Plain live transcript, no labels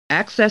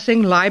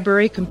Accessing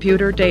library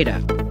computer data.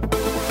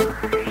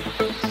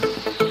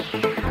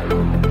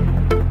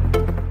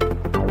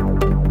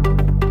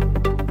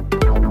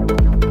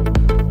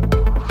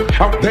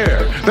 Out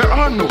there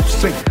are no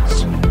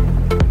saints.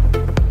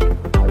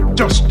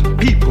 Just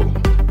people.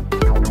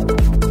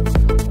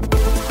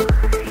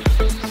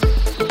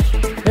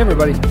 Hey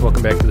everybody,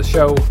 welcome back to the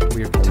show.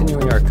 We are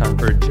continuing our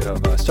coverage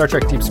of Star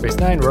Trek Deep Space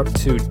Nine. We're up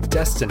to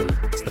Destiny.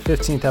 It's the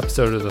 15th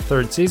episode of the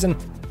third season.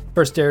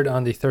 First aired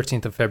on the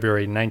 13th of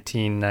February,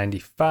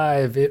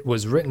 1995. It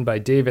was written by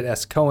David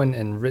S. Cohen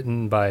and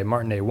written by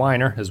Martin A.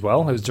 Weiner as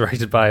well. It was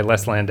directed by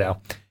Les Landau.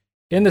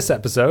 In this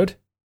episode,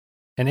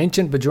 an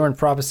ancient Bajoran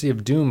prophecy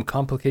of doom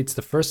complicates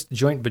the first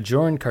joint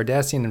Bajoran,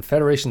 Cardassian, and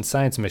Federation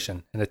science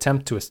mission, an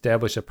attempt to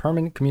establish a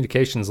permanent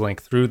communications link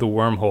through the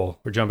wormhole.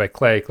 We're joined by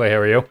Clay. Clay, how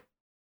are you?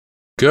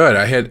 Good.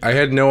 I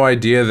had no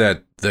idea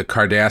that the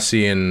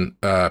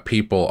Cardassian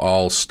people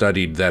all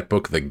studied that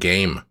book, The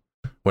Game,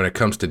 when it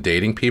comes to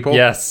dating people.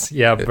 Yes,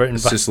 yeah.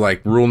 It's just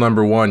like rule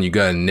number one, you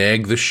gotta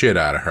neg the shit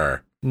out of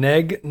her.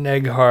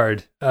 Neg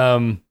hard.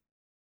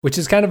 Which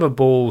is kind of a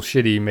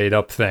bullshitty made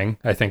up thing,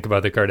 I think,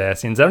 about the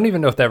Cardassians. I don't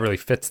even know if that really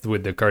fits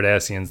with the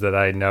Cardassians that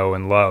I know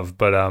and love,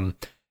 but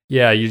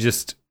yeah, you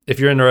just if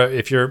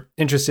you're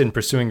interested in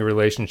pursuing a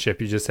relationship,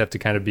 you just have to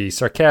kind of be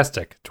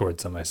sarcastic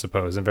towards them, I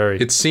suppose, and very.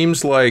 It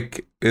seems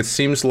like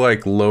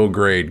low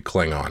grade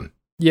Klingon.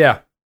 Yeah,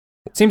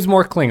 it seems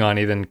more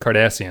Klingon-y than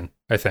Cardassian,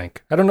 I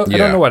think. I don't know. Yeah. I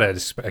don't know what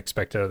I'd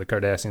expect out of the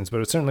Cardassians, but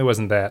it certainly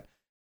wasn't that.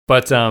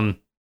 But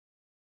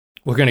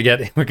we're gonna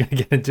get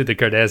into the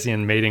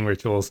Cardassian mating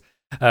rituals.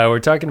 We're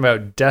talking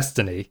about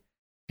Destiny,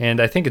 and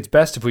I think it's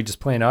best if we just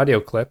play an audio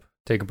clip,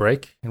 take a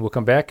break, and we'll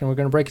come back and we're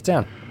gonna break it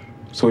down.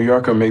 So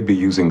Yarka may be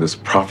using this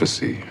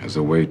prophecy as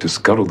a way to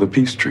scuttle the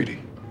peace treaty.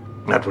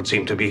 That would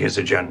seem to be his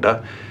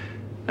agenda.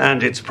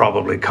 And it's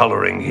probably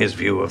coloring his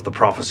view of the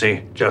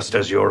prophecy, just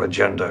as your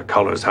agenda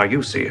colors how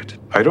you see it.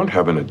 I don't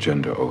have an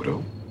agenda,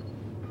 Odo.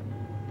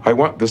 I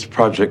want this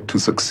project to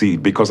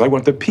succeed because I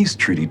want the peace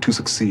treaty to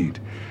succeed.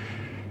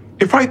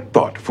 If I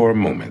thought for a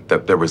moment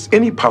that there was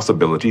any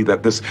possibility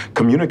that this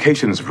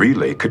communications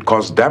relay could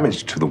cause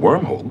damage to the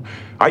wormhole,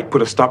 I'd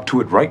put a stop to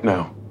it right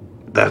now.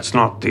 That's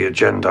not the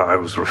agenda I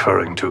was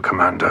referring to,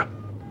 Commander.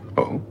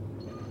 Oh?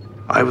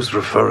 I was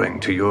referring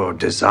to your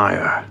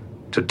desire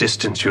to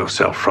distance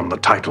yourself from the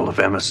title of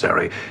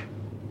emissary.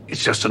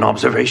 It's just an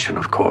observation,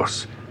 of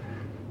course.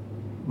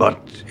 But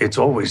it's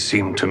always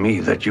seemed to me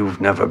that you've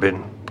never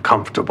been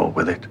comfortable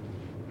with it.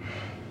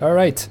 All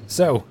right,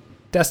 so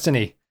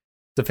Destiny,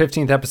 the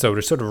 15th episode.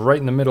 We're sort of right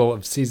in the middle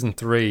of season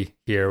 3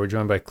 here. We're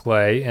joined by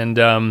Clay.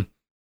 And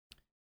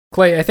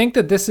Clay, I think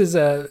that this is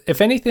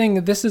if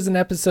anything, this is an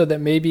episode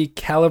that maybe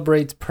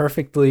calibrates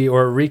perfectly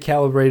or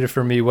recalibrated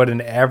for me what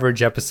an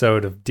average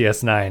episode of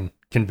DS9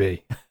 can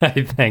be,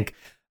 I think.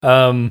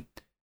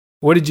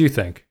 What did you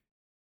think?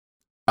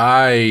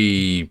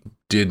 I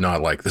did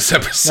not like this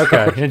episode.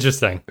 Okay,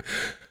 interesting.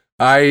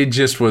 I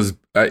just was,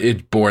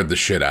 it bored the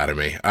shit out of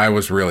me. I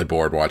was really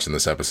bored watching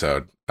this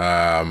episode.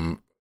 I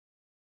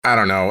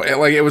don't know.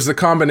 It was the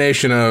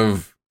combination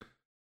of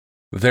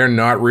there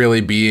not really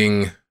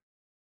being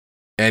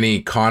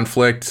any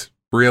conflict,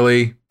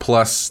 really,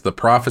 plus the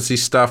prophecy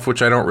stuff,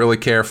 which I don't really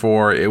care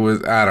for. It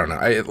was, I don't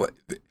know.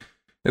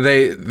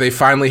 They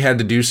finally had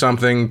to do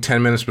something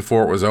 10 minutes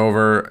before it was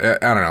over.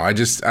 I don't know.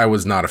 I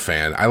was not a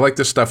fan. I like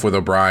the stuff with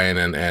O'Brien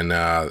and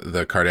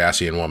the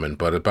Cardassian woman,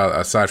 but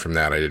aside from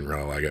that, I didn't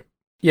really like it.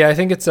 Yeah, I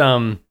think it's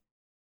an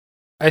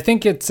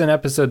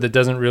episode that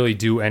doesn't really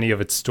do any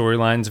of its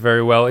storylines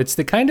very well. It's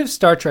the kind of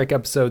Star Trek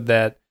episode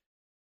that,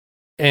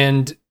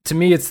 and to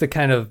me, it's the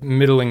kind of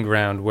middling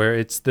ground where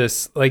it's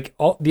this, like,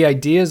 all the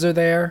ideas are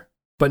there,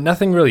 but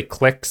nothing really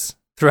clicks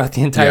throughout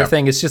the entire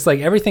thing. It's just like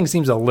everything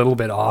seems a little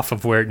bit off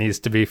of where it needs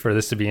to be for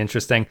this to be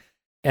interesting.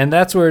 And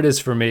that's where it is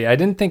for me. I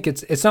didn't think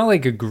it's not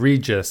like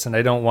egregious, and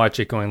I don't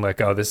watch it going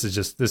like, oh, this is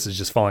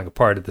just falling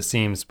apart at the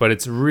seams, but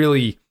it's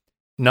really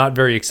not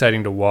very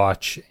exciting to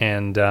watch,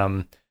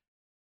 and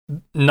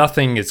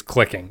nothing is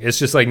clicking. It's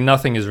just like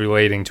nothing is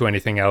relating to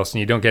anything else, and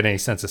you don't get any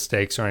sense of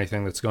stakes or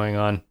anything that's going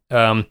on.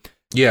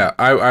 Yeah,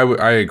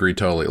 I agree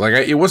totally. Like,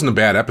 it wasn't a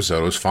bad episode.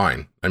 It was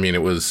fine. I mean,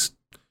 it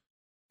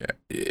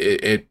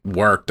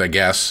worked, I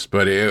guess,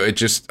 but it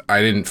just,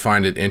 I didn't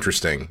find it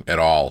interesting at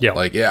all. Yeah.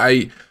 Like,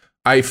 I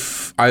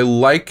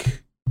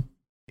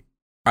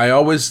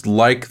always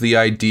like the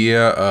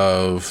idea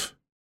of,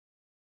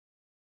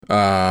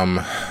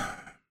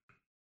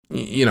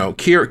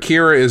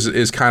 Kira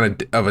is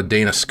kind of a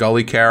Dana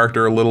Scully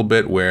character a little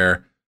bit,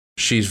 where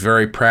she's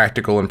very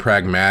practical and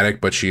pragmatic,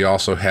 but she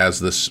also has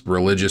this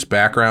religious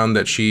background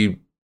that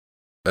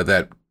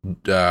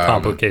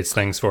complicates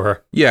things for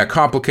her. Yeah,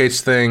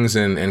 complicates things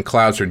and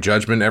clouds her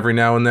judgment every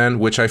now and then,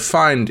 which I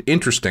find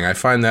interesting. I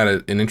find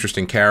that an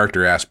interesting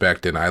character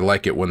aspect, and I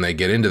like it when they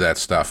get into that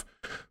stuff.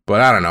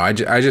 But I don't know.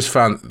 I just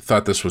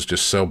thought this was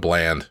just so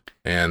bland,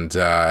 and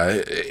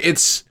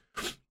it's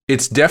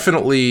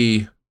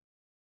definitely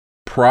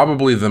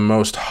probably the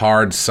most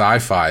hard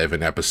sci-fi of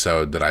an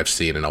episode that I've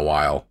seen in a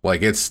while.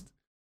 Like, it's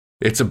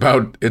It's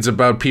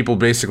about people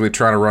basically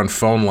trying to run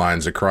phone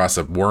lines across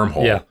a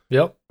wormhole. Yeah.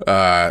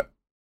 Yep.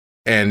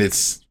 And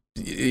it's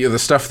the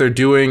stuff they're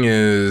doing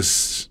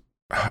is,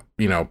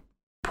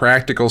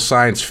 practical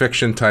science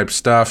fiction type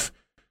stuff,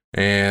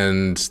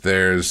 and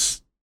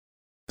there's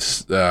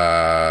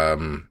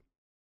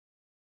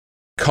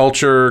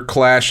culture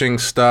clashing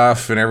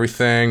stuff and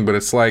everything. But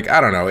it's like,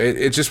 I don't know.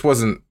 It just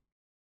wasn't.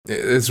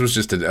 This was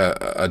just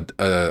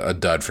a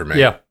dud for me.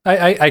 Yeah,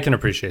 I can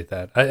appreciate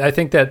that. I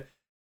think that.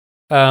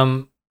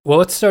 Well,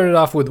 let's start it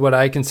off with what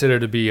I consider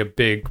to be a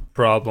big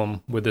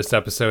problem with this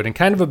episode, and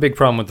kind of a big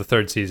problem with the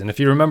third season. If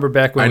you remember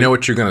back when I know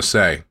what you're gonna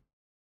say.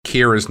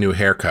 Kira's new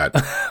haircut.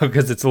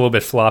 Because it's a little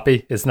bit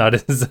floppy. It's not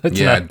as...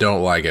 I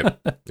don't like it.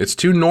 It's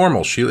too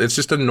normal. It's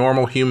just a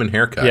normal human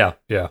haircut.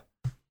 Yeah.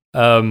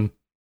 Well,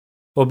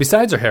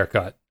 besides her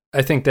haircut,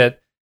 I think that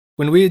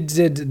when we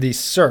did the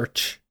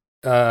search,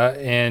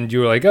 and you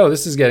were like, oh,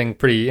 this is getting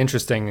pretty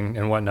interesting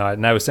and whatnot,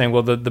 and I was saying,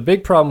 well, the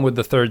big problem with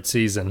the third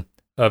season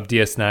of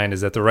DS9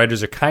 is that the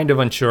writers are kind of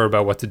unsure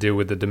about what to do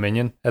with the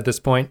Dominion at this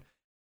point.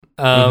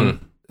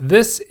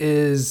 This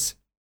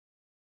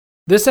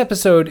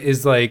episode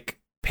is like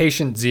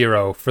patient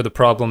zero for the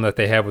problem that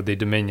they have with the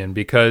Dominion,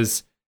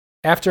 because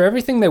after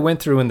everything they went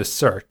through in the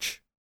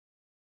search,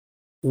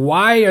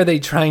 why are they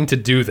trying to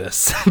do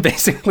this?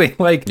 Basically,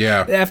 like,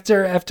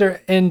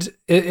 after and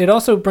it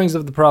also brings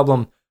up the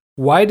problem,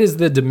 why does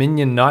the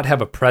Dominion not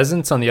have a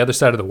presence on the other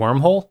side of the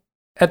wormhole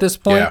at this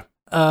point?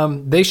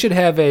 They should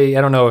have I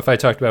don't know if I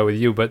talked about it with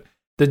you, but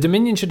the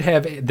Dominion should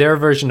have their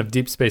version of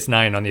Deep Space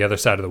Nine on the other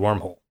side of the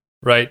wormhole,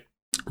 right?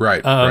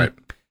 Right.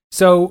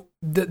 So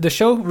the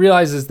show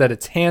realizes that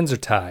its hands are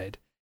tied.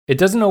 It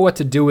doesn't know what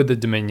to do with the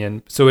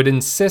Dominion, so it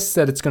insists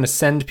that it's going to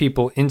send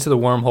people into the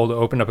wormhole to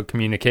open up a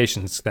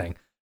communications thing.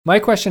 My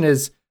question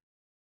is,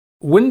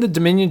 wouldn't the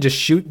Dominion just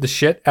shoot the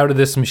shit out of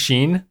this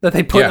machine that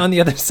they put on the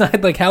other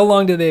side? Like, how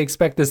long do they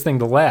expect this thing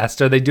to last?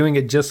 Are they doing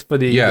it just for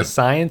the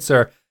science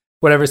or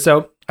whatever?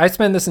 So I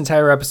spend this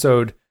entire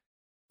episode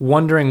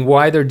wondering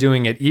why they're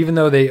doing it, even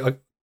though they...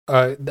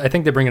 I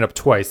think they bring it up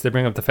twice. They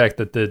bring up the fact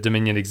that the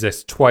Dominion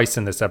exists twice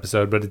in this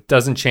episode, but it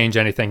doesn't change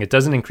anything. It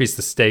doesn't increase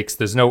the stakes.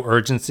 There's no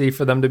urgency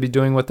for them to be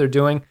doing what they're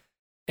doing.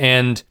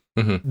 And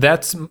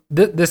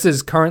this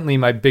is currently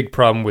my big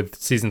problem with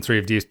season 3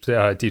 of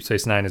Deep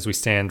Space Nine as we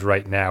stand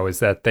right now, is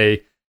that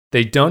they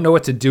don't know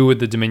what to do with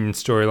the Dominion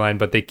storyline,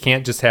 but they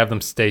can't just have them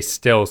stay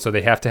still, so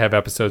they have to have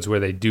episodes where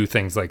they do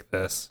things like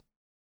this.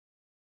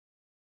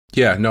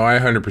 Yeah, no, I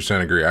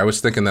 100% agree. I was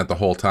thinking that the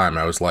whole time.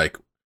 I was like,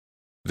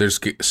 is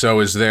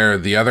there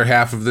the other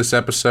half of this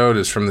episode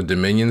is from the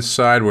Dominion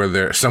side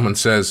where someone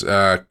says,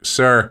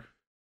 sir,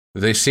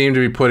 they seem to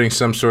be putting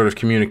some sort of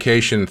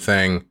communication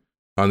thing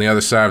on the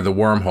other side of the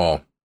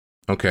wormhole.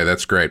 Okay,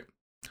 that's great.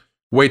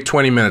 Wait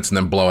 20 minutes and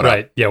then blow it up.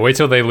 Right. Yeah, wait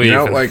till they leave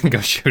and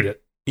go shoot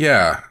it.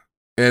 Yeah.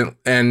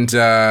 And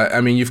I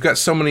mean, you've got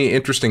so many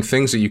interesting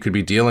things that you could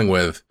be dealing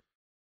with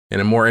in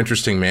a more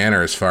interesting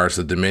manner as far as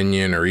the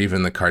Dominion or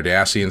even the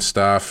Cardassian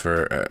stuff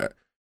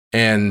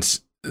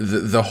and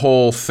the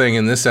whole thing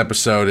in this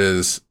episode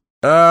is,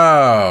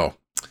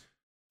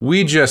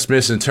 we just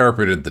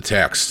misinterpreted the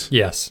text.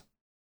 Yes.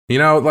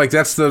 Like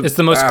it's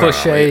the most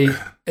cliche.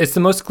 It's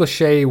the most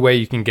cliche way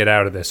you can get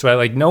out of this, right?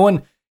 Like no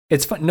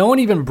one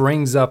even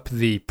brings up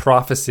the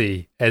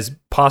prophecy as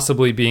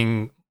possibly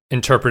being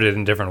interpreted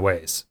in different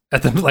ways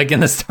at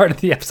in the start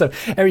of the episode.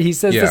 He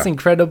says this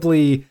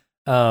incredibly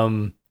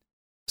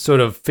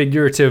sort of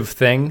figurative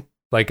thing,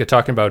 like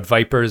talking about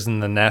vipers in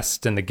the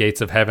nest and the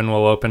gates of heaven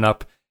will open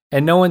up.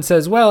 And no one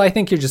says, well, I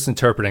think you're just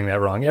interpreting that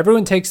wrong.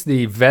 Everyone takes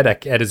the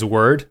Vedek at his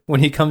word when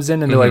he comes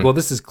in, and they're like, well,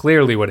 this is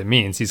clearly what it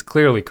means. He's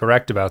clearly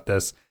correct about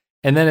this.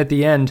 And then at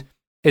the end,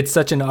 it's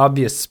such an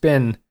obvious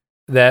spin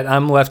that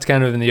I'm left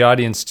kind of in the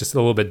audience just a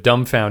little bit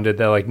dumbfounded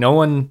that like no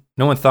one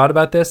thought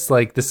about this.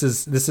 Like this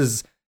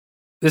is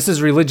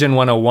religion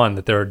 101,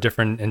 that there are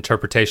different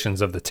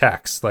interpretations of the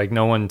text. Like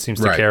no one seems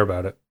to care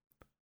about it.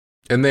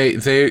 And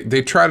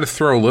they try to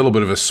throw a little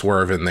bit of a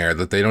swerve in there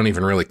that they don't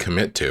even really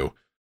commit to,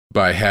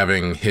 by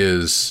having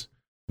his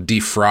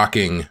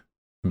defrocking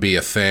be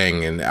a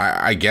thing, and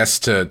I guess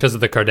because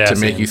of the Cardassians, to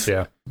make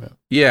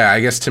you I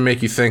guess to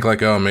make you think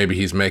like, oh, maybe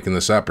he's making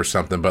this up or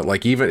something. But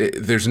like,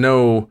 there's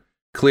no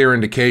clear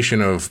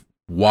indication of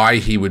why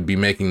he would be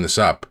making this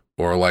up,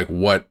 or like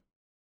what.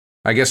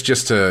 I guess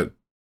just to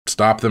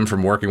stop them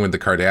from working with the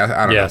Cardassians.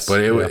 I don't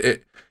know,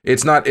 but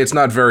it's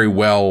not very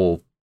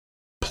well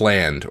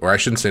planned, or I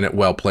shouldn't say it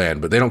well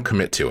planned, but they don't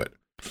commit to it.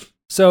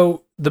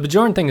 So the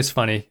Bajoran thing is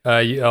funny.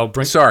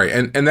 Sorry,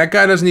 and that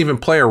guy doesn't even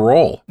play a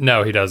role.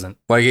 No, he doesn't.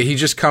 Like, he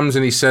just comes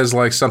and he says,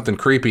 like, something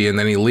creepy, and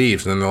then he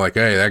leaves, and then they're like,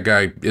 hey, that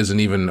guy isn't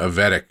even a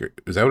Vedek.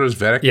 Is that what it is,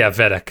 Vedek? Yeah,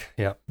 Vedek,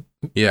 yeah.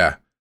 Yeah.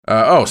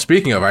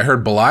 Speaking of, I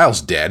heard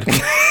Belial's dead.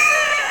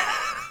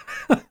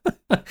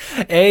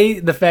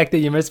 The fact that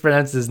you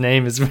mispronounced his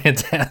name is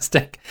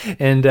fantastic.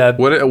 And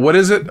what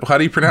is it? How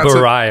do you pronounce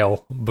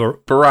Bareil.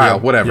 it?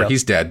 Bareil, whatever. Yeah.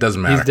 He's dead.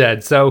 Doesn't matter. He's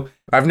dead. So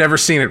I've never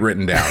seen it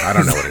written down. I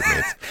don't know what it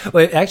means.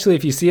 Well, actually,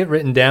 if you see it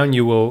written down,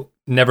 you will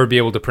never be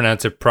able to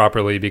pronounce it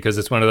properly because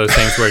it's one of those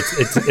things where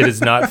it is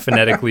not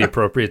phonetically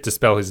appropriate to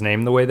spell his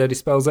name the way that he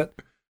spells it.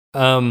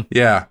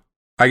 Yeah.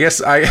 I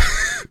guess I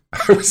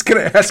was going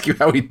to ask you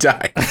how he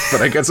died,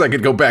 but I guess I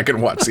could go back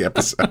and watch the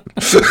episode.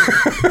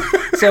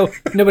 So,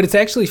 no, but it's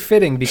actually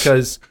fitting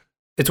because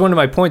it's one of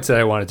my points that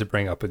I wanted to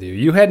bring up with you.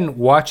 You hadn't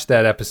watched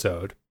that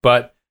episode,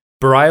 but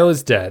Bareil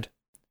is dead.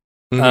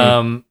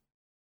 Mm-hmm.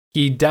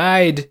 He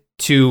died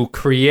to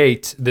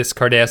create this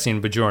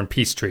Cardassian-Bajoran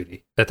peace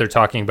treaty that they're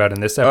talking about in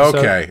this episode.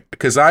 Okay,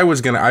 because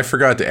I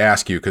forgot to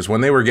ask you, because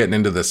when they were getting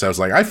into this, I was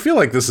like, I feel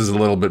like this is a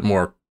little bit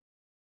more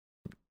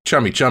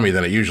chummy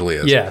than it usually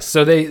is. Yeah,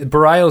 so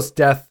Bareil's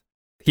death,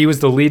 he was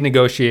the lead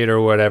negotiator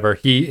or whatever.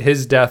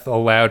 His death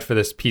allowed for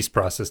this peace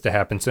process to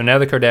happen. So now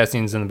the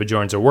Cardassians and the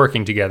Bajorans are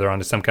working together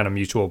on some kind of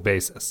mutual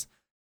basis,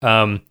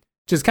 which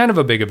is kind of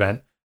a big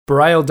event.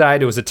 Bareil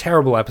died. It was a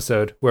terrible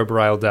episode where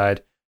Bareil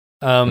died.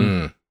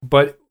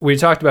 But we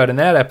talked about in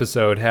that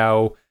episode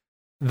how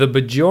the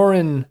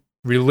Bajoran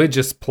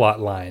religious plot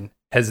line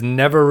has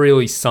never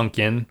really sunk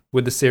in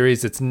with the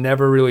series. It's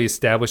never really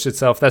established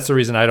itself. That's the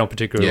reason I don't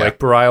particularly like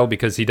Bareil,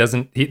 because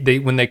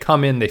when they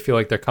come in, they feel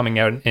like they're coming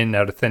out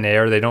of thin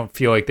air. They don't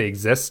feel like they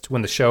exist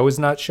when the show is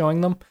not showing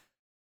them.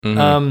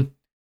 Mm-hmm.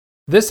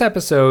 This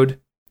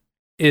episode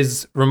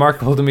is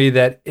remarkable to me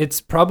that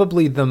it's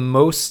probably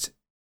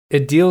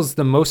it deals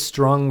the most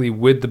strongly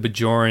with the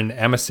Bajoran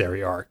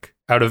emissary arc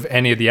out of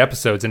any of the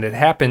episodes, and it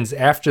happens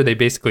after they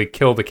basically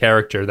kill the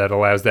character that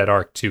allows that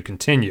arc to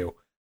continue.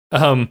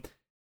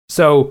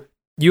 So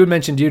you had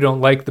mentioned you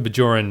don't like the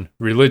Bajoran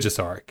religious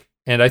arc,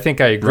 and I think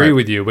I agree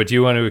with you, but do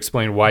you want to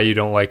explain why you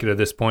don't like it at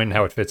this point and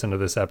how it fits into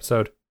this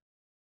episode?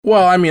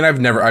 Well, I mean,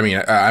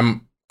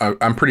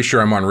 I'm pretty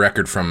sure I'm on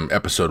record from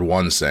episode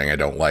 1 saying I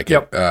don't like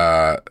it.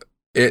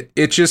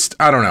 It just,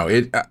 I don't know.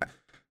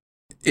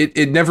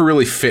 It never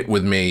really fit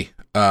with me.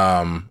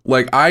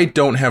 Like, I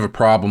don't have a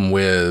problem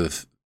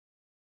with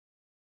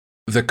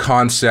the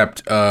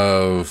concept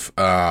of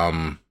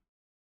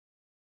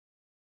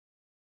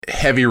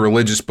heavy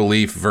religious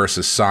belief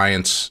versus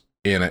science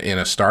in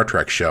a Star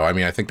Trek show. I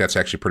mean, I think that's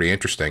actually pretty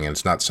interesting, and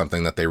it's not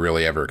something that they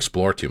really ever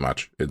explore too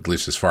much, at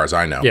least as far as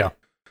I know. Yeah.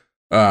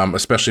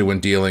 Especially when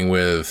dealing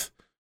with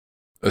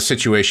a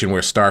situation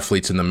where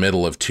Starfleet's in the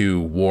middle of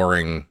two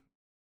warring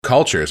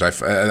cultures.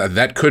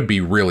 That could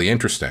be really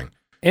interesting.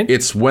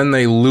 It's when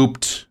they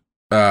looped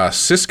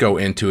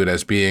Sisko into it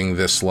as being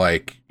this,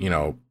 like, you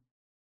know,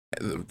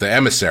 the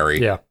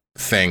emissary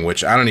thing,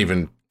 which I don't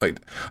even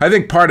like. I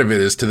think part of it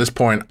is, to this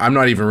point, I'm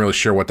not even really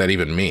sure what that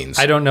even means.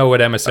 I don't know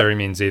what emissary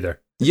means either.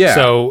 Yeah.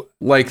 So,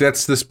 like,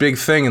 that's this big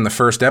thing in the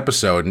first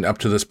episode, and up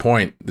to this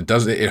point,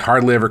 it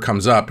hardly ever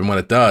comes up, and when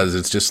it does,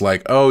 it's just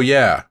like, oh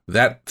yeah,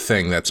 that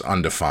thing that's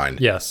undefined.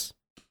 Yes.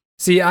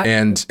 See,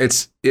 and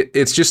it's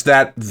just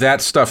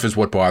that stuff is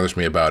what bothers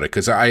me about it,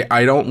 because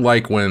I don't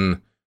like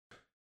when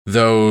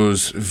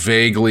those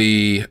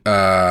vaguely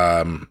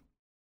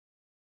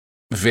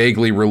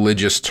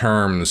religious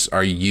terms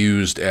are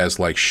used as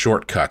like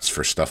shortcuts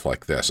for stuff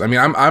like this. I mean,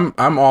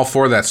 I'm all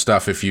for that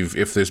stuff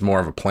if there's more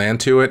of a plan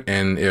to it,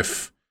 and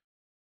if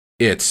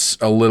it's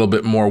a little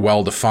bit more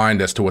well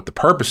defined as to what the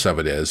purpose of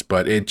it is.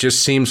 But it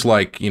just seems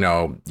like, you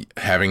know,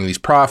 having these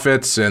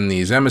prophets and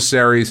these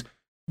emissaries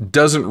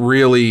doesn't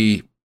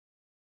really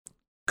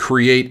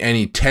create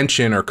any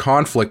tension or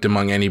conflict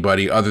among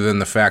anybody, other than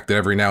the fact that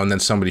every now and then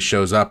somebody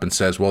shows up and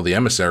says, well, the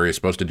emissary is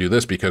supposed to do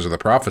this because of the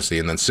prophecy,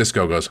 and then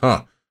Sisko goes,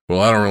 well,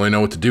 I don't really know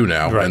what to do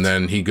now. Right. And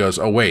then he goes,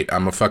 oh, wait,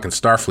 I'm a fucking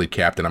Starfleet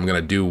captain. I'm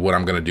going to do what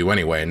I'm going to do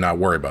anyway and not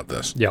worry about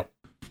this. Yeah.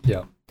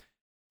 Yeah.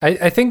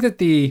 I think that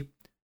the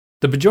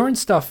Bajoran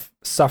stuff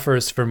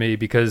suffers for me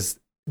because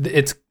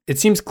it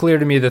seems clear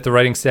to me that the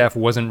writing staff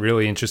wasn't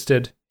really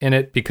interested in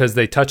it, because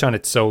they touch on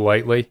it so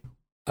lightly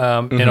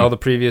in all the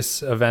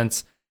previous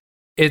events.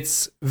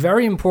 It's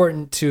very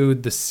important to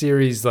the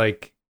series,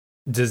 like,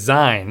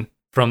 design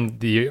from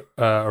the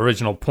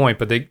original point,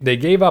 but they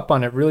gave up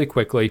on it really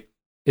quickly.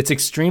 It's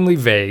extremely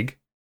vague.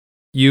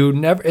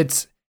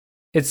 It's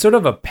sort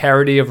of a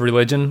parody of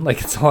religion.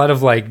 Like, it's a lot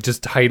of, like,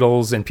 just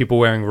titles and people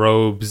wearing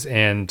robes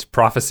and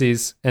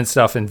prophecies and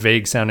stuff, and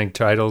vague sounding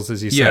titles,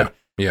 as you said.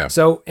 Yeah.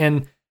 So,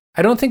 and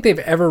I don't think they've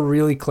ever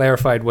really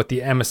clarified what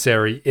the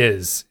emissary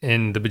is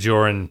in the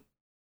Bajoran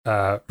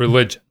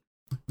religion.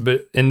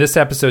 But in this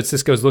episode,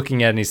 Sisko's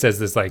looking at it and he says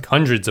there's like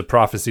hundreds of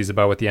prophecies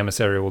about what the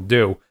emissary will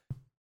do.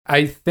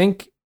 I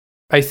think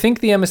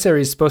the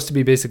emissary is supposed to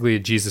be basically a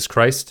Jesus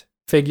Christ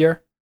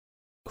figure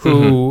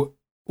who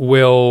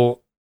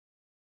will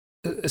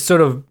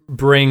sort of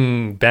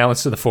bring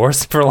balance to the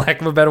Force, for lack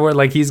of a better word.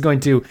 Like, he's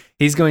going to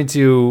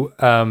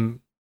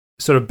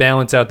sort of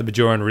balance out the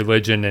Bajoran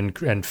religion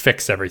and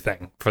fix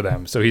everything for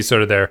them. So he's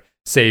sort of their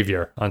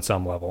savior on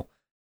some level.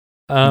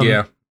 I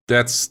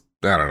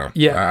don't know.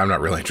 Yeah, I'm not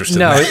really interested.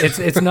 No, in that.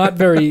 it's not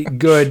very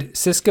good.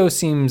 Sisko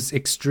seems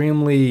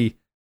extremely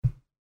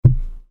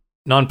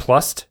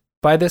nonplussed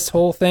by this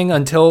whole thing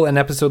until an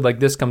episode like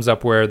this comes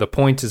up, where the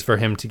point is for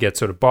him to get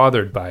sort of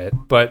bothered by it.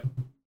 But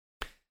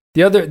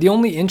the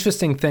only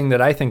interesting thing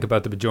that I think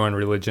about the Bajoran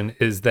religion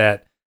is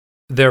that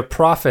their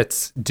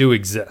prophets do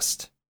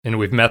exist, and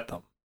we've met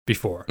them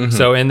before.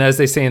 So, and as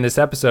they say in this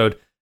episode,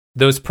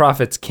 those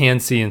prophets can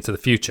see into the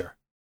future.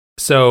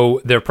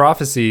 So their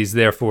prophecies,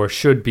 therefore,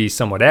 should be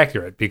somewhat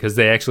accurate because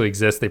they actually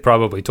exist. They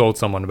probably told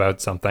someone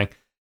about something,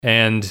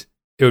 and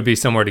it would be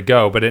somewhere to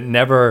go. But it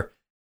never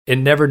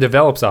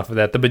develops off of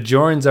that. The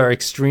Bajorans are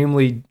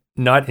extremely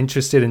not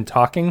interested in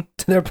talking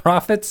to their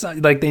prophets.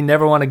 Like, they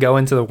never want to go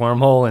into the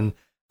wormhole and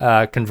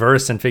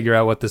converse and figure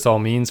out what this all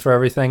means for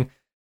everything.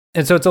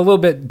 And so it's a little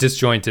bit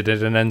disjointed,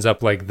 and it ends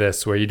up like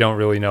this, where you don't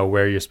really know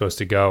where you're supposed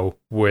to go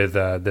with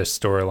this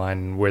storyline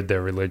and with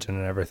their religion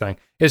and everything.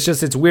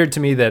 It's weird to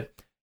me that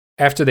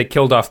after they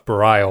killed off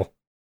Bareil,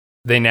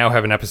 they now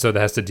have an episode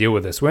that has to deal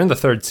with this. We're in the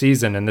 3rd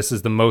season, and this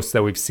is the most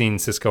that we've seen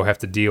Sisko have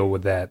to deal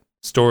with that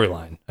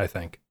storyline, I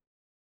think.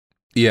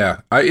 Yeah,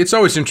 it's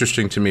always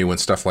interesting to me when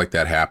stuff like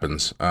that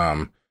happens.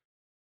 I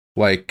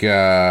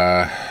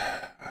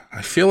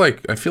feel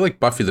like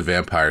Buffy the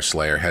Vampire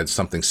Slayer had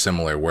something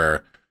similar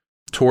where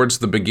towards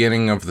the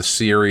beginning of the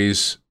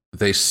series,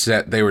 they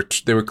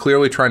were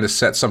clearly trying to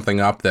set something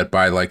up that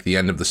by like the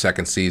end of the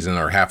 2nd season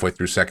or halfway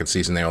through 2nd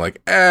season, they were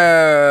like,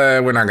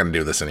 we're not going to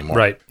do this anymore.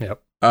 Right.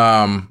 Yep.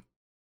 And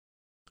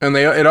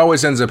it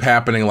always ends up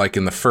happening like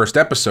in the first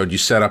episode, you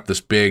set up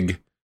this big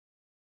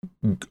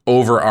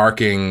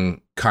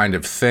overarching kind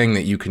of thing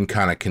that you can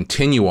kind of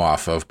continue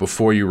off of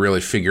before you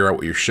really figure out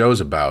what your show's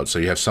about. So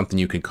you have something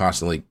you can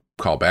constantly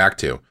call back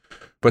to.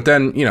 But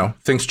then,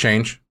 things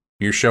change.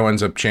 Your show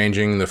ends up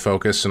changing the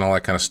focus and all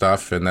that kind of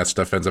stuff, and that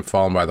stuff ends up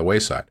falling by the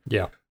wayside.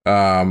 Yeah.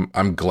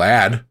 I'm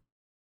glad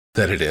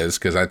that it is,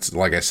 because that's,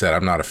 like I said,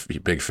 I'm not a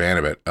big fan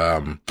of it.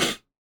 But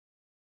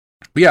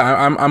yeah,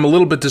 I'm a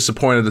little bit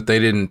disappointed that they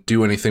didn't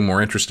do anything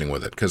more interesting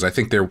with it, because I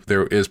think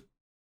there is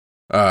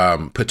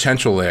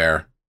potential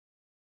there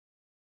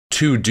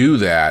to do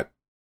that.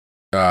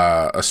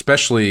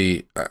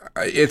 Especially,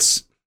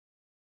 it's.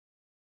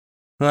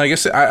 Well, I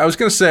guess I was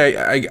going to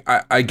say,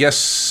 I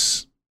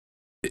guess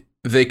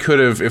they could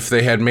have, if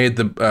they had made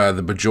the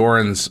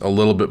Bajorans a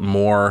little bit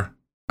more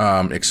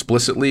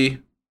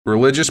explicitly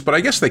religious, but I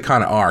guess they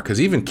kind of are, because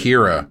even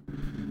Kira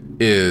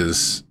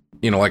is,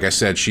 like I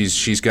said,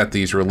 she's got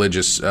these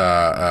religious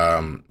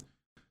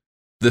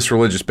this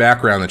religious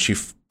background that she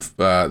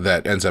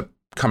that ends up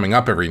coming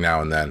up every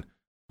now and then.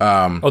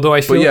 Although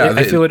I feel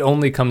I feel it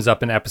only comes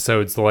up in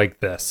episodes like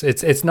this.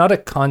 It's not a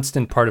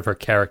constant part of her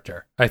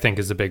character, I think,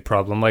 is a big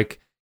problem. Like,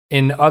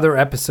 in other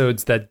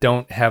episodes that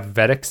don't have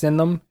Vedics in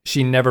them,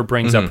 she never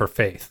brings up her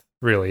faith,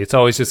 really. It's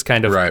always just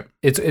kind of... Right.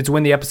 It's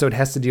when the episode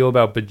has to deal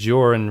about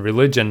Bajoran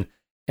religion,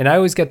 and I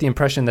always get the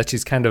impression that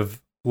she's kind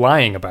of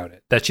lying about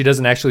it, that she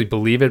doesn't actually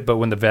believe it, but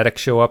when the Vedics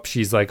show up,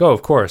 she's like, oh,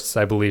 of course,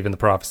 I believe in the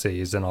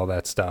prophecies and all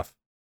that stuff.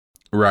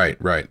 Right.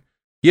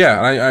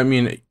 Yeah, I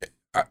mean,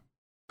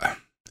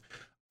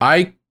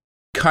 I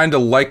kind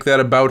of like that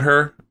about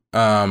her,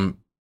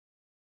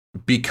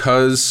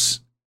 because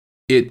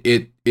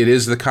it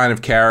is the kind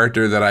of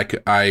character that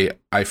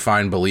I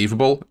find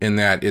believable, in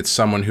that it's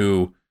someone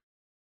who,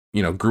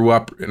 grew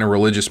up in a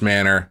religious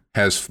manner,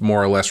 has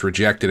more or less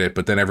rejected it,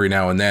 but then every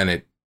now and then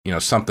it,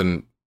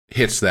 something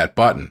hits that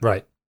button.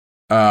 Right.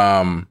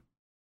 The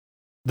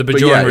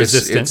Bajoran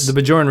resistance.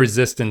 The Bajoran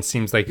resistance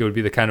seems like it would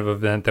be the kind of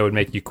event that would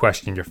make you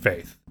question your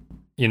faith.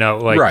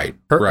 Like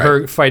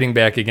her fighting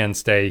back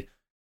against a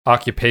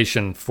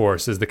occupation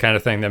force is the kind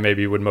of thing that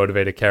maybe would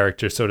motivate a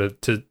character sort of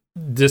to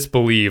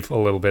disbelieve a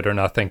little bit, or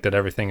not think that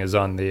everything is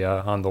on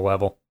the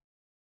level.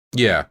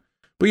 Yeah,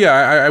 but yeah,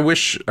 I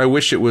wish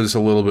it was a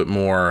little bit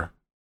more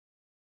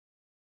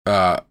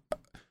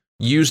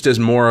used as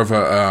more of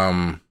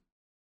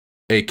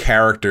a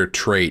character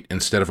trait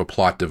instead of a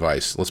plot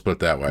device. Let's put it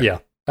that way. Yeah,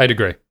 I'd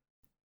agree.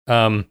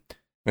 And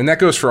that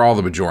goes for all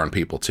the Bajoran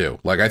people too.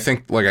 Like I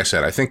think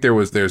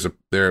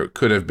there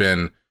could have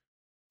been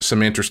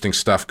some interesting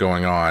stuff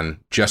going on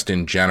just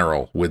in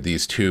general with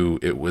these two,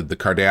 with the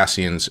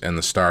Cardassians and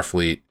the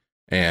Starfleet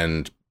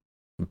and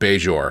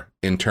Bajor,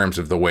 in terms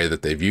of the way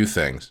that they view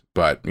things.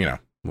 But, what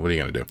are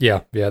you going to do?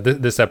 Yeah.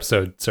 This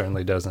episode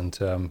certainly doesn't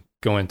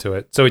go into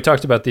it. So we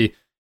talked about the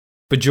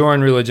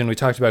Bajoran religion. We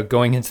talked about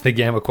going into the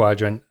Gamma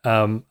Quadrant.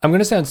 I'm going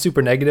to sound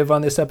super negative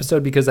on this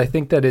episode because I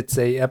think that it's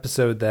a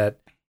episode that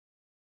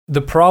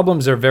the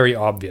problems are very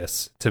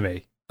obvious to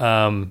me.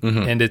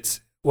 And it's,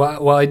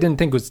 while I didn't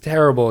think it was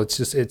terrible,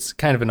 it's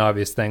kind of an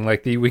obvious thing.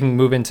 Like we can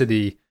move into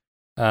the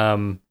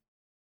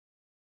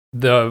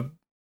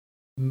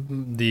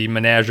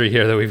menagerie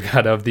here that we've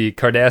got of the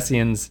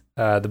Cardassians,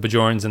 the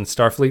Bajorans, and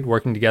Starfleet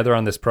working together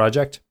on this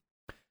project.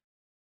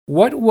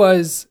 What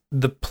was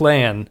the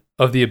plan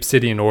of the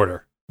Obsidian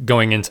Order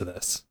going into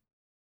this?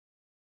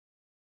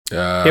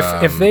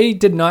 If they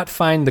did not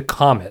find the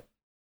comet,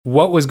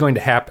 what was going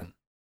to happen?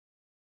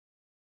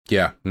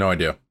 Yeah, no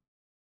idea.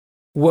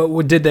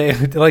 What did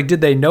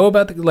they know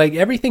about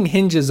everything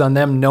hinges on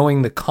them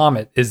knowing the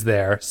comet is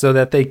there so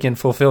that they can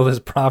fulfill this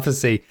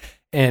prophecy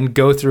and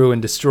go through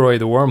and destroy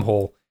the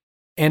wormhole.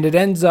 And it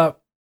ends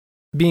up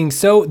being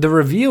so, the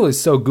reveal is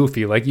so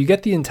goofy. Like you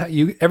get the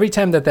entire, every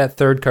time that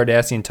third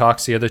Cardassian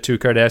talks, the other two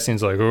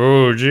Cardassians like,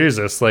 oh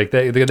Jesus, like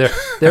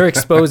they're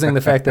exposing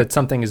the fact that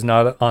something is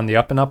not on the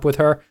up and up with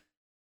her.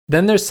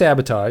 Then there's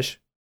sabotage,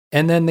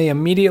 and then they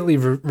immediately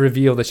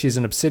reveal that she's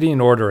an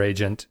Obsidian Order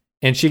agent,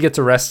 and she gets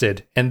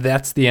arrested, and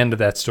that's the end of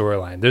that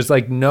storyline. There's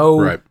like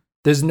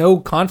there's no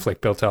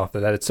conflict built off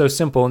of that. It's so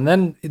simple. And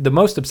then the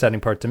most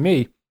upsetting part to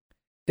me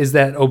is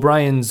that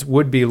O'Brien's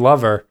would-be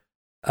lover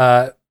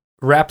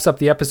wraps up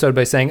the episode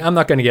by saying, I'm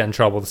not going to get in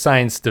trouble. The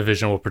science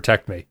division will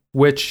protect me,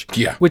 which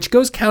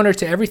goes counter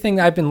to everything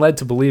I've been led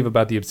to believe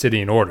about the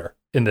Obsidian Order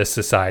in this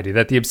society,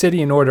 that the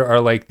Obsidian Order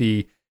are like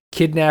the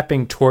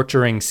kidnapping,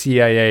 torturing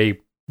CIA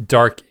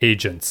dark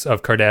agents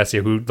of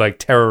Cardassia who like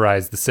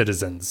terrorize the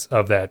citizens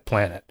of that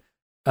planet.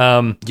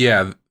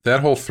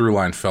 That whole through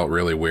line felt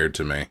really weird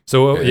to me.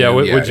 So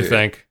what'd you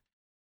think?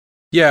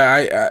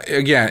 Yeah,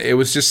 again, it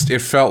was just,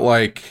 it felt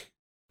like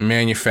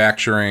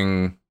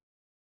manufacturing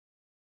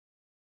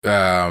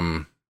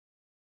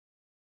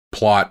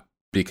plot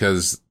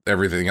because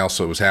everything else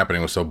that was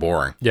happening was so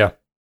boring. Yeah.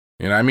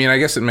 You know, I mean, I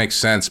guess it makes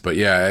sense, but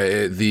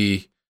yeah,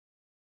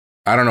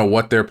 I don't know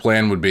what their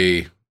plan would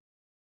be.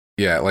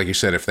 Yeah, like you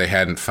said, if they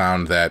hadn't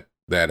found that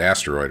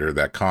asteroid or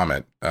that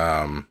comet.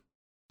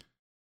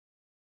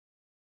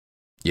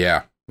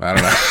 Yeah, I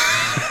don't know.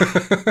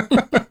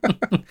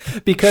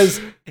 Because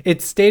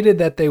it's stated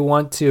that they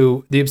want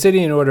to, the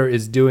Obsidian Order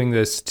is doing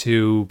this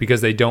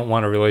because they don't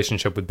want a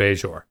relationship with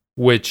Bajor,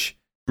 which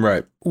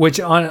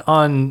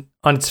on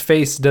its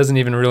face doesn't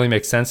even really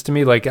make sense to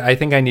me. Like, I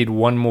think I need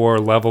one more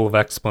level of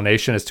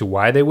explanation as to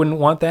why they wouldn't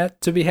want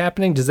that to be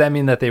happening. Does that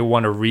mean that they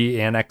want to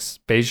re-annex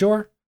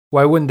Bajor?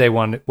 Why wouldn't they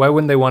want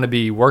to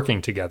be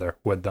working together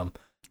with them?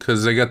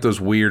 Because they got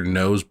those weird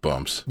nose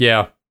bumps.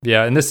 Yeah,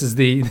 and this is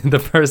the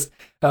first,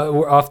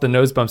 we're off the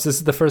nose bumps. This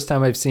is the first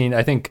time I've seen,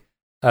 I think,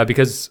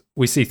 because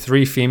we see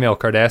 3 female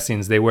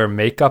Cardassians, they wear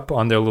makeup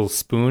on their little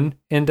spoon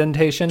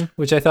indentation,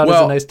 which I thought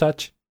was a nice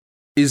touch.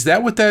 Is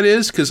that what that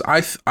is? Because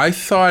I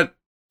thought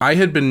I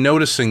had been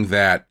noticing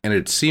that, and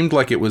it seemed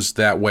like it was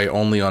that way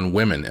only on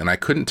women, and I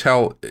couldn't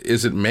tell.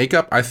 Is it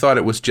makeup? I thought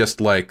it was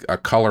just like a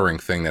coloring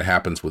thing that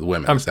happens with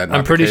women. Is that not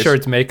I'm pretty sure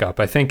it's makeup.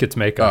 I think it's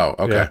makeup.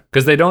 Oh, okay.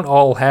 Because they don't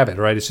all have it,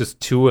 right? It's just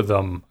 2 of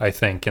them, I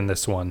think, in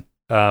this one.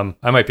 I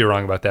might be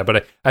wrong about that,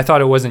 but I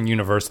thought it wasn't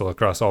universal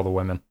across all the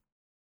women.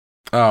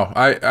 Oh,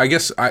 I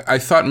guess I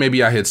thought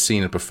maybe I had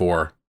seen it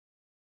before.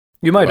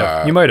 You might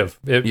have. I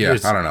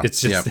don't know.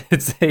 It's just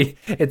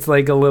it's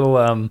like a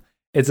little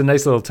it's a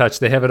nice little touch.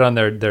 They have it on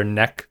their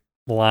neck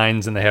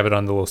lines, and they have it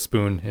on the little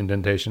spoon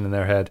indentation in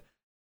their head.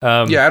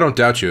 Yeah, I don't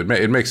doubt you.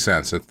 It makes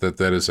sense.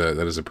 That is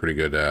a pretty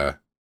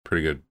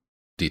good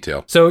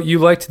detail. So you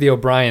liked the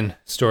O'Brien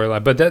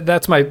storyline, but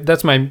that's my. I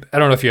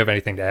don't know if you have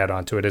anything to add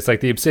on to it. It's like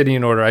the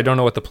Obsidian Order. I don't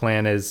know what the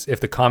plan is. If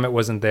the comet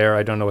wasn't there,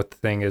 I don't know what the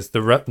thing is.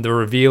 The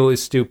reveal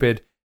is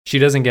stupid. She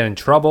doesn't get in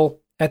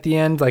trouble at the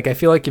end. Like, I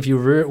feel like if you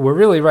were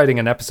really writing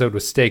an episode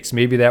with stakes,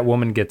 maybe that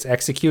woman gets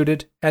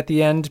executed at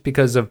the end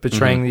because of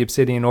betraying the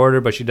Obsidian Order,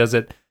 but she does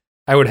it.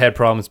 I would have had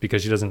problems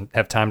because she doesn't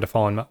have time to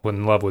fall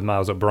in love with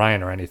Miles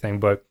O'Brien or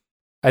anything. But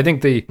I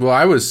think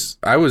I was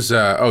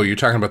you're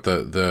talking about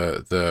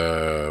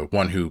the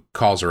one who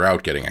calls her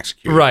out getting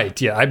executed, right?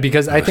 Yeah,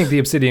 because I think the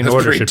Obsidian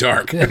Order should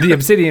the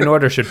Obsidian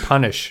Order should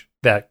punish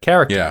that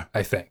character. Yeah,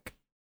 I think.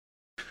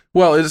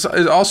 Well, it's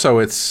the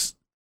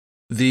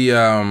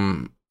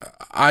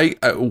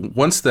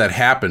once that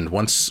happened,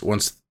 once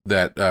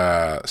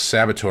that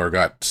Saboteur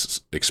got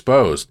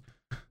exposed,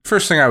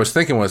 first thing I was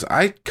thinking was,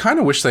 I kind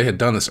of wish they had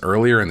done this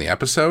earlier in the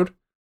episode,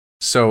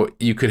 so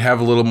you could have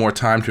a little more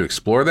time to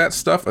explore that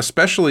stuff,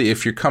 especially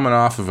if you're coming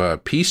off of a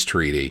peace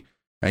treaty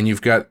and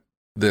you've got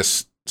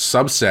this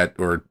subset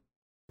or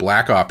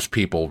Black Ops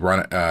people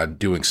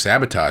doing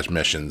sabotage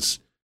missions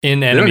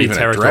in enemy territory. They don't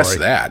even address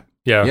that.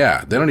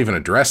 Yeah, they don't even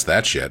address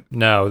that shit.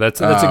 No, that's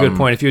a good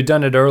point. If you had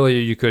done it earlier,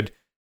 you could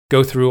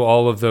go through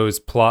all of those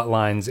plot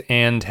lines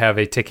and have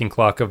a ticking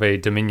clock of a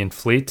Dominion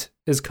fleet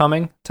is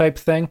coming type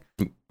thing.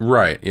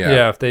 Right. Yeah.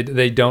 Yeah. If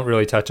they don't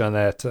really touch on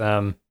that.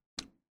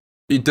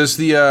 Does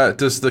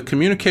the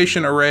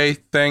communication array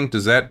thing,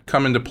 does that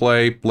come into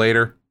play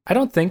later? I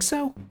don't think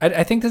so.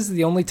 I think this is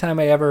the only time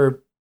I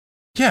ever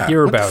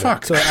hear what about the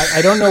fuck? it. So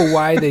I don't know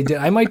why they did.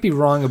 I might be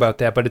wrong about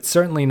that, but it's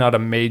certainly not a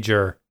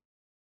major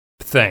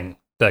thing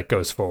that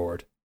goes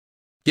forward.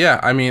 Yeah,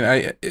 I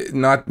mean,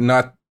 not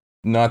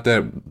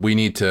that we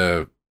need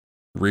to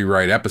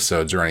rewrite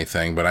episodes or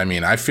anything, but I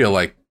mean, I feel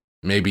like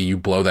maybe you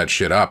blow that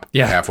shit up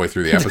halfway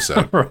through the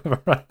episode.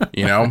 Right.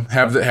 You know,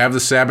 have the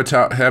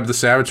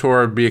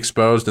saboteur be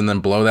exposed, and then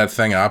blow that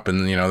thing up,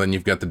 and then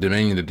you've got the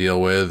Dominion to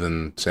deal with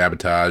and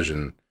sabotage,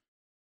 and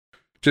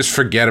just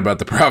forget about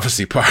the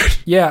prophecy part.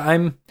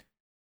 Yeah,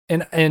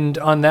 and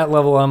on that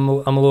level, I'm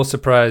a little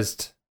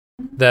surprised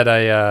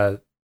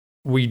that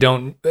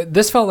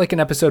this felt like an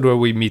episode where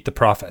we meet the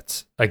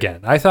prophets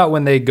again. I thought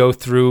when they go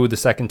through the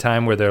second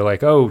time where they're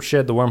like, oh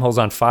shit, the wormhole's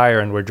on fire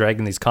and we're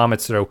dragging these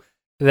comets through,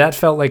 that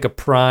felt like a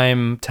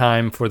prime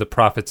time for the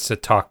prophets to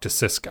talk to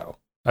Sisko,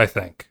 I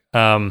think.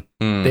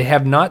 They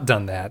have not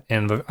done that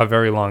in a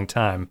very long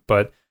time,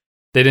 but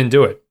they didn't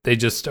do it. They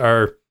just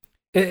are.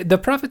 The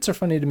prophets are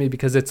funny to me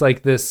because it's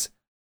like this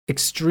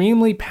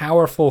extremely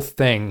powerful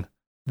thing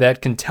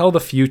that can tell the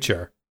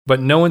future, but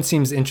no one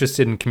seems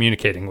interested in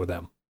communicating with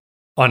them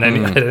at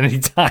any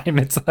time.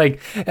 It's like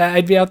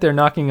I'd be out there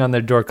knocking on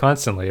their door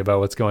constantly about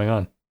what's going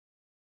on.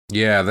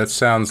 Yeah, that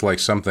sounds like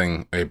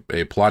something,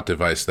 a plot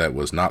device that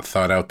was not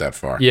thought out that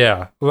far.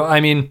 Yeah. Well, I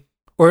mean,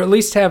 or at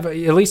least have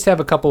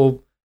a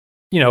couple,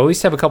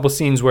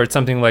 scenes where it's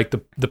something like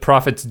the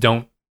prophets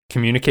don't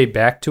communicate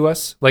back to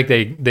us, like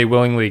they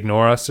willingly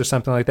ignore us or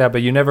something like that,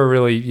 but you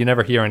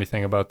never hear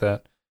anything about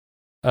that.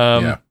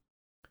 Yeah.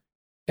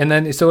 And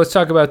then, so let's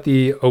talk about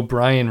the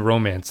O'Brien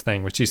romance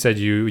thing, which you said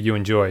you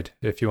enjoyed,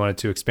 if you wanted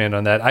to expand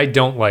on that. I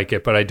don't like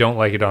it, but I don't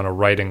like it on a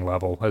writing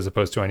level as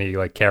opposed to any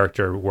like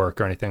character work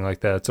or anything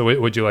like that. So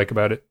what'd you like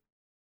about it?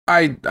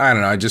 I don't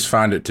know. I just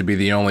found it to be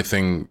the only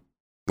thing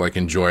like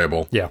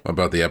enjoyable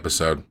about the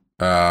episode.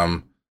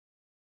 I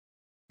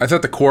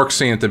thought the Quark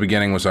scene at the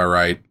beginning was all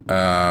right.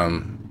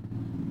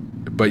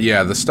 But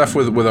yeah, the stuff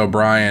with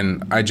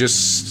O'Brien,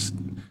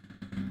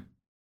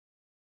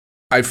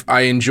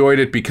 I enjoyed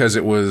it because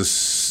it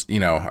was,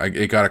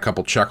 it got a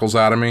couple chuckles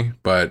out of me,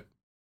 but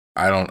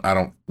I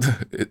don't,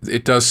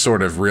 it does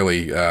sort of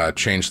really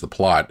change the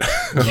plot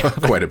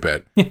quite a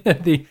bit.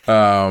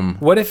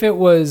 What if it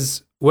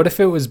was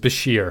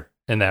Bashir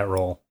in that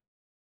role?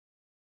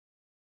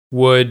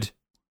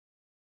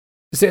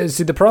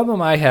 See, the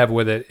problem I have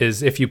with it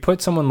is if you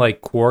put someone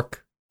like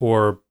Quark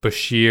or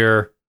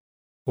Bashir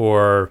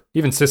or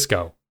even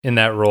Sisko in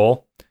that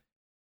role,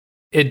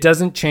 it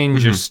doesn't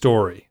change your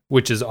story,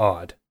 which is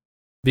odd.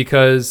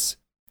 Because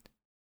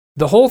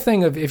the whole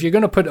thing of, if you're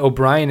going to put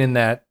O'Brien in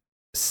that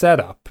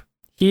setup,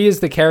 he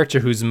is the character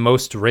who's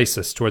most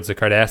racist towards the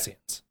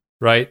Cardassians,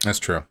 right? That's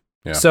true.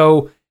 Yeah.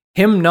 So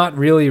him not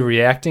really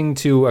reacting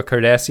to a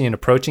Cardassian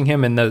approaching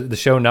him and the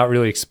show not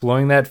really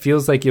exploring that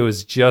feels like it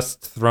was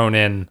just thrown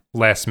in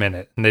last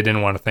minute and they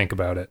didn't want to think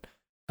about it.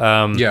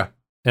 Yeah.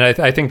 And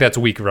I think that's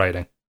weak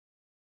writing.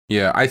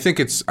 Yeah, I think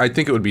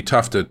it would be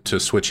tough to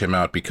switch him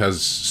out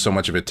because so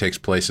much of it takes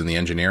place in the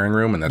engineering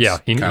room, and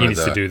that's he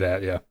needs to do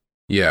that.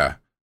 Yeah.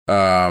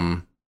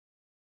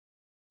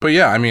 But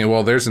yeah, I mean,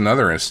 well, there's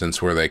another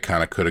instance where they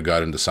kind of could have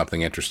got into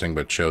something interesting,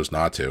 but chose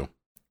not to.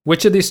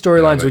 Which of these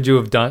storylines would you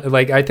have done?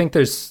 Like, I think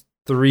there's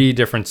 3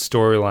 different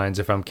storylines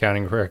if I'm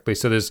counting correctly.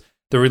 So there's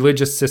the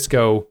religious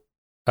Sisko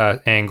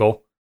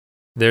angle,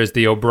 there's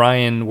the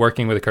O'Brien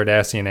working with a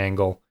Cardassian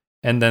angle,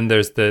 and then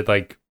there's the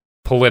like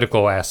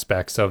political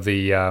aspects of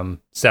the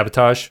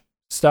sabotage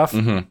stuff.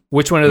 Mm-hmm.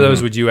 Which one of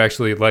those would you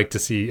actually like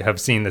to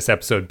have seen this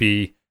episode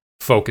be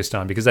focused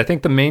on? Because I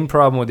think the main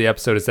problem with the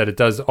episode is that it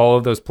does all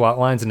of those plot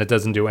lines and it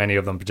doesn't do any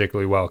of them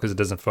particularly well because it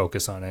doesn't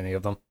focus on any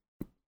of them.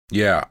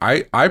 Yeah,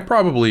 I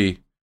probably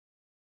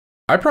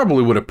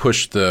would have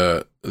pushed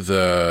the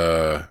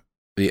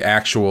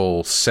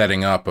actual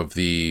setting up of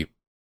the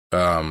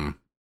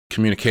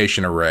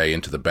communication array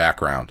into the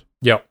background.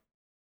 Yep.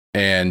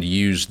 And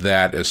used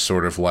that as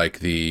sort of like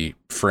the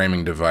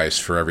framing device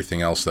for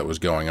everything else that was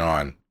going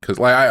on. Because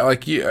I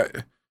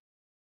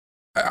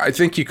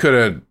think you could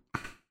have.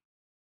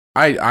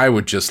 I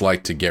would just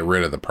like to get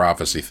rid of the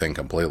prophecy thing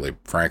completely,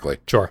 frankly.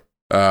 Sure.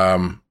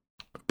 But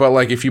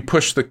like if you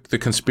push the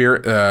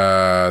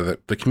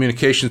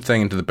communication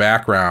thing into the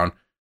background,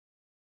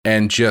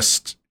 and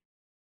just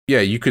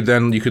you could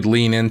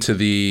lean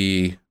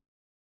into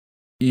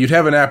you'd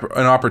have an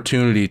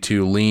opportunity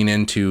to lean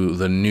into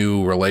the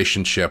new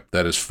relationship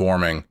that is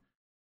forming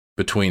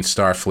between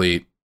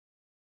Starfleet,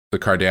 the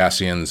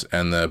Cardassians,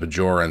 and the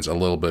Bajorans a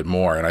little bit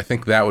more, and I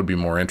think that would be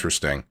more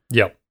interesting.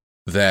 Yep.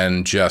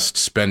 Than just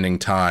spending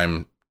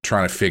time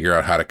trying to figure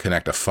out how to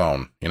connect a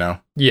phone,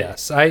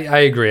 Yes, I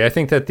agree. I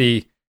think that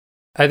the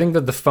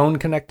phone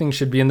connecting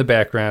should be in the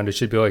background. It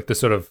should be like the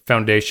sort of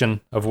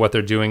foundation of what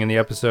they're doing in the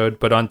episode.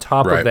 But on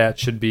top of that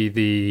should be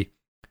the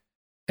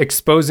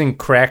exposing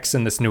cracks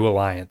in this new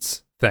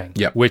alliance thing,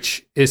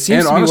 which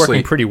seems to be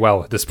working pretty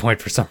well at this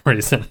point for some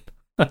reason.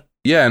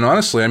 Yeah, and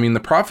honestly, I mean, the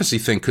prophecy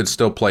thing could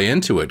still play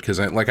into it because,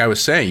 like I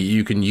was saying,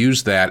 you can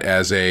use that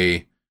as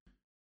a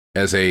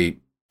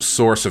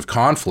source of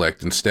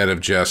conflict instead of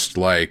just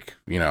like,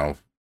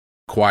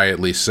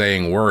 quietly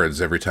saying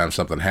words every time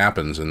something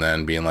happens and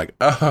then being like,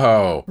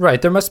 oh.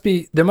 Right, there must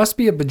be a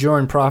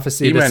Bajoran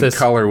prophecy that says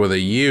color with a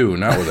U,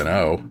 not with an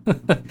O.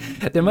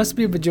 There must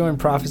be a Bajoran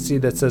prophecy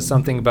that says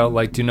something about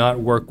like, do not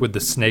work with the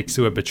snakes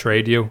who have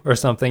betrayed you or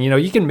something.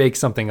 You can make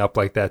something up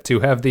like that to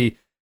have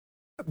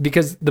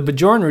because the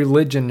Bajoran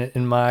religion,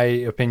 in my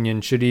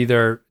opinion, should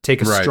either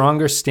take a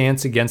stronger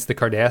stance against the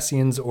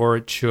Cardassians or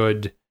it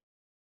should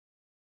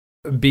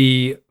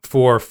be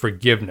for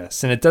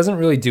forgiveness, and it doesn't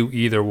really do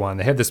either one.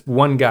 They have this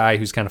one guy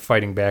who's kind of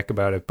fighting back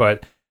about it,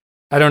 but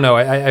I don't know.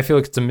 I feel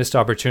like it's a missed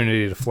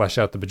opportunity to flesh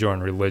out the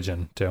Bajoran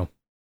religion too.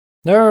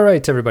 All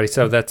right, everybody.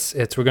 So that's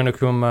it. We're going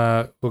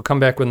to we'll come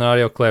back with an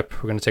audio clip.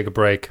 We're going to take a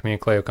break. Me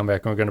and Clay will come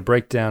back, and we're going to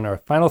break down our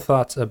final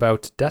thoughts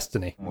about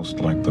Destiny.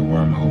 Almost like the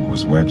wormhole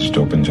was wedged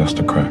open just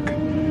a crack,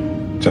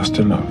 just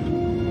enough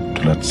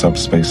to let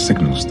subspace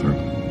signals through.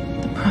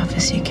 The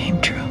prophecy came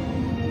true.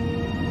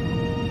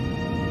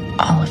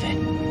 All of it.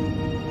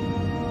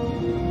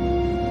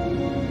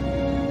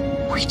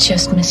 We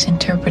just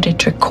misinterpreted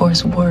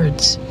Dracor's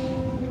words.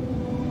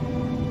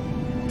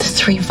 The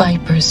 3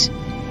 vipers.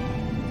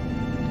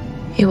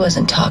 He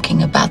wasn't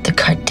talking about the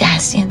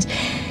Cardassians.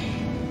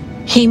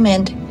 He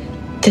meant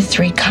the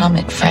 3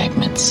 comet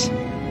fragments.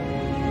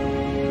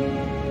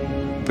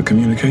 The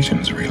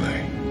communications relay.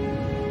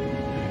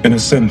 In a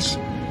sense,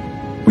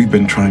 we've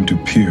been trying to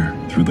peer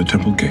through the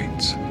temple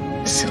gates.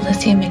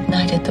 Silithium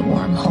ignited the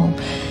wormhole,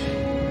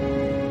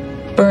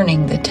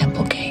 burning the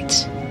temple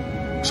gates.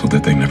 So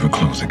that they never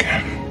close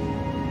again.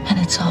 And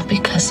it's all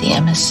because the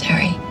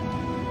emissary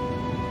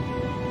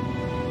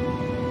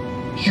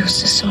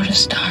used the Sword of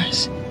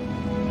Stars.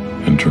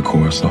 And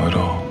Dracor saw it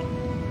all.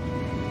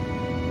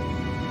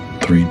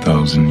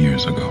 3,000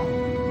 years ago.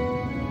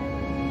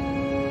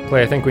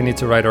 Clay, I think we need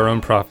to write our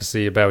own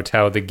prophecy about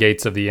how the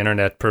gates of the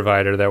internet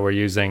provider that we're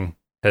using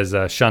has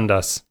shunned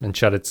us and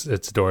shut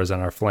its doors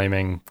on our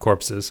flaming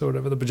corpses, or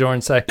whatever the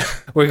Bajorans say.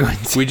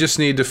 We just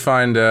need to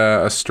find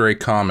a stray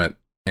comet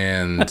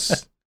and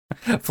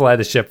fly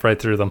the ship right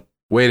through them.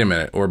 Wait a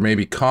minute, or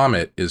maybe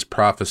Comet is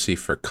prophecy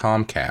for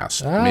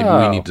Comcast. Oh. Maybe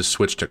we need to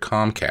switch to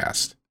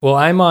Comcast. Well,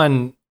 I'm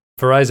on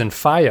Verizon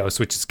Fios,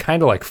 which is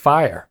kind of like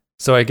Fire,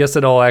 so I guess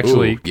it all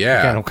actually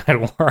kind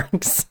of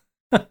works.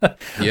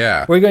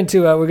 Yeah, we're going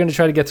to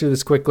try to get through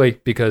this quickly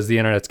because the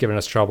internet's giving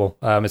us trouble.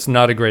 It's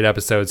not a great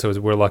episode, so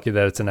we're lucky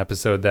that it's an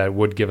episode that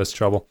would give us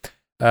trouble.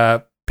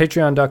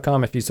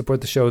 Patreon.com. If you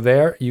support the show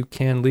there, you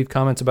can leave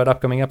comments about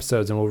upcoming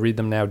episodes, and we'll read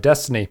them now.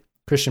 Destiny,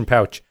 Christian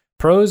Pouch.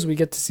 Pros, we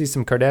get to see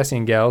some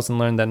Cardassian gals and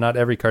learn that not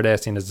every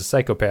Cardassian is a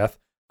psychopath,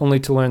 only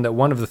to learn that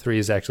one of the 3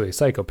 is actually a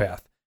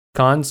psychopath.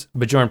 Cons,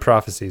 Bajoran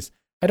prophecies.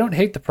 I don't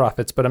hate the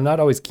prophets, but I'm not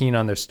always keen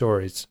on their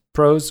stories.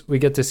 Pros, we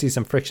get to see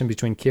some friction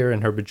between Kira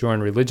and her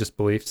Bajoran religious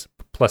beliefs,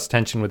 plus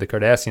tension with the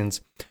Cardassians,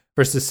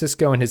 versus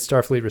Sisko and his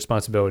Starfleet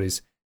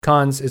responsibilities.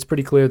 Cons, it's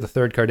pretty clear the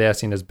 3rd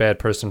Cardassian is a bad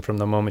person from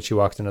the moment she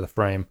walked into the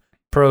frame.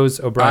 Pros,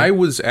 O'Brien. I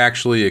was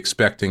actually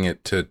expecting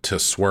it to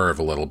swerve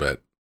a little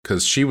bit,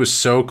 because she was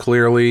so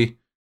clearly,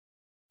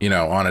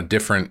 on a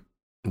different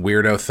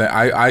weirdo thing.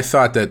 I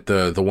thought that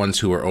the ones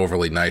who were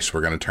overly nice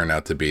were going to turn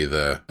out to be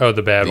the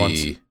bad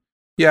ones.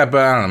 Yeah, but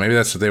I don't know. Maybe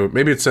that's what they were.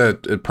 Maybe it's a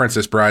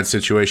Princess Bride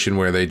situation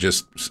where they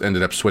just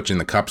ended up switching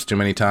the cups too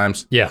many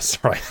times.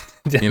 Yes, right.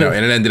 And it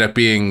ended up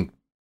being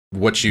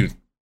what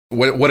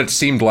it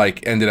seemed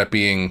like ended up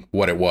being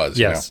what it was.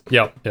 Yes.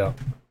 Yep.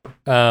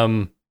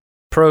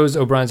 Pros,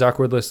 O'Brien's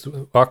awkwardness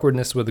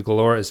with the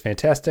Galore is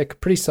fantastic.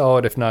 Pretty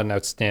solid, if not an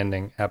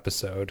outstanding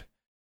episode.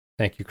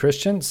 Thank you,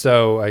 Christian.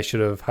 So I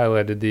should have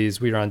highlighted these.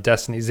 We are on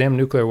Destiny. Zam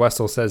Nuclear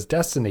Wessel says,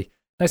 Destiny.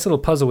 Nice little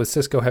puzzle with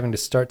Sisko having to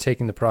start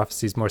taking the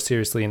prophecies more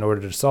seriously in order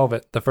to solve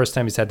it. The first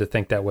time he's had to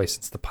think that way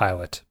since the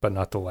pilot, but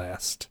not the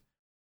last.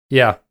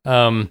 Yeah.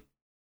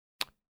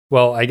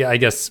 Well, I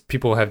guess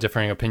people have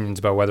differing opinions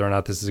about whether or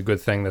not this is a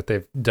good thing that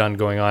they've done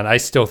going on. I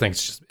still think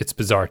it's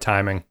bizarre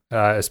timing,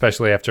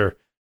 especially after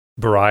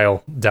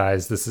Bareil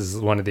dies. This is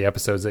one of the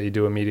episodes that you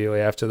do immediately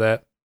after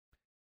that.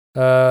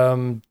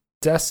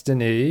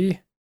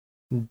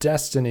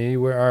 Destiny,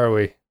 where are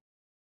we?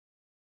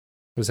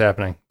 What's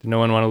happening? Did no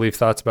one want to leave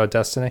thoughts about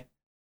Destiny?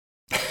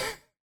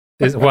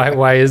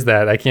 Why is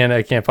that? I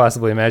can't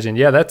possibly imagine.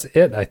 Yeah, that's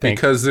it, I think.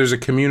 Because there's a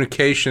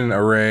communication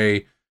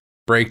array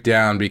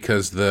breakdown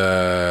because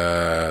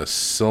the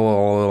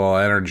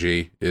solar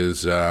energy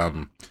is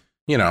the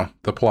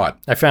plot.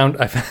 I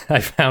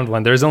found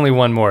one. There's only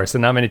one more, so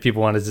not many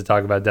people wanted to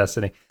talk about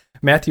Destiny.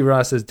 Matthew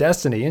Ross says,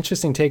 Destiny,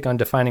 interesting take on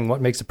defining what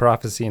makes a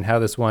prophecy and how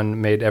this one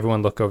made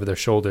everyone look over their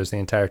shoulders the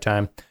entire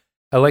time.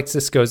 I like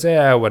Sisko's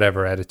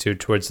whatever attitude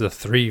towards the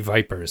 3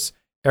 vipers.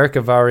 Eric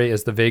Avari,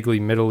 as the vaguely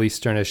Middle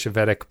Easternish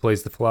Vedic,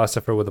 plays the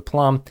philosopher with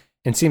aplomb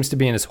and seems to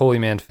be in his holy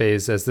man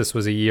phase, as this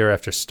was a year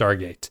after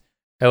Stargate.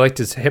 I liked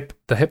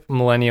the hip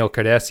millennial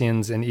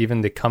Cardassians and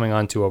even the coming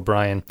on to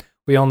O'Brien.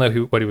 We all know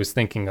what he was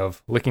thinking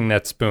of, licking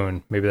that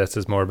spoon. Maybe that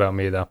says more about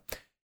me, though.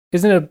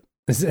 Isn't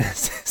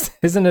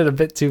it a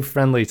bit too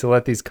friendly to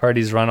let these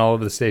Cardis run all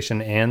over the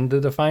station and the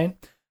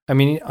Defiant? I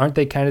mean, aren't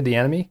they kind of the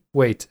enemy?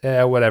 Wait,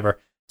 whatever.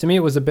 To me,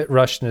 it was a bit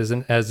rushed, as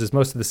is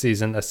most of the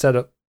season, a set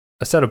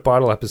of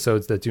bottle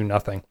episodes that do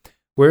nothing.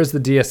 Where's the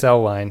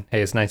DSL line?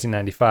 Hey, it's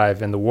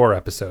 1995, and the war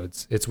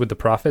episodes. It's with the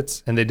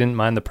Prophets, and they didn't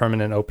mind the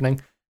permanent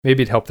opening.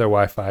 Maybe it helped their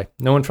Wi-Fi.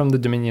 No one from the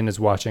Dominion is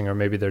watching, or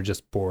maybe they're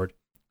just bored.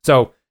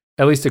 So,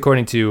 at least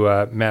according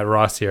to Matt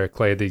Ross here,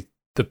 Clay, the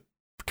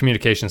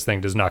communications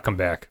thing does not come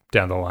back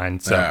down the line.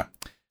 So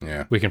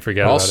yeah. We can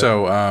forget about it.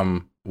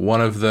 Also,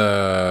 one of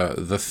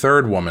the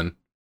third woman,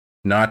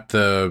 not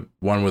the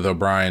one with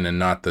O'Brien and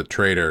not the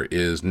traitor,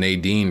 is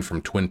Nadine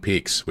from Twin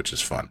Peaks, which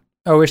is fun.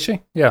 Oh, is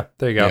she? Yeah,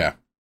 there you go. Yeah.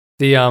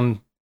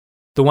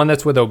 The one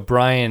that's with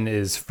O'Brien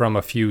is from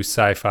a few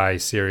sci-fi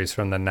series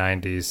from the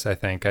 90s, I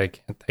think. I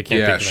can't think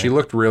Yeah, of she it.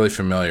 looked really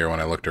familiar when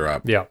I looked her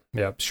up. Yeah.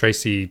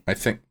 Tracy I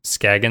think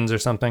Scaggins or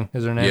something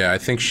is her name. Yeah, I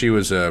think she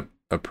was a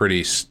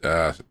pretty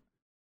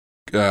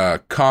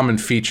common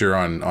feature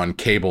on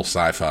cable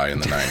sci-fi in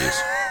the 90s.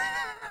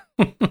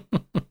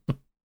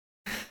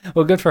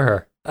 Well, good for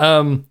her.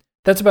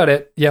 That's about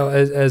it. Yeah,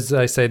 as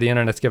I say, the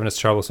internet's giving us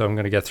trouble, so I'm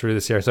going to get through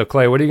this here. So,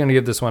 Clay, what are you going to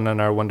give this one on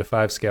our 1 to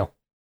 5 scale?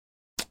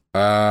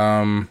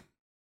 2.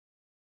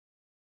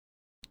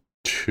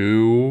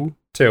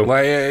 2.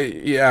 Like,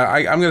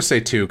 I'm going to say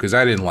 2 because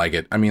I didn't like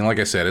it. I mean, like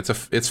I said,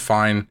 it's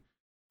fine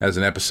as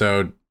an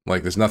episode.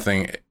 Like, there's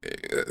nothing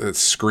that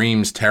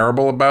screams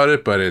terrible about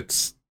it, but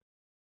it's,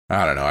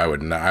 I don't know. I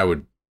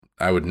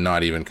would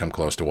not even come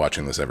close to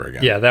watching this ever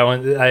again. Yeah, that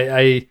one.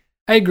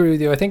 I agree with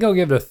you. I think I'll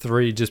give it a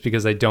 3 just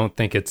because I don't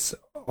think it's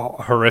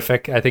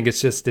horrific. I think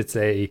it's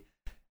a,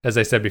 as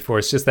I said before,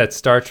 it's just that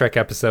Star Trek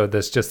episode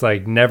that's just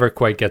like never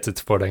quite gets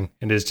its footing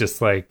and is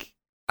just like,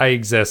 I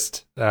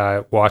exist.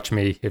 Watch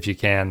me if you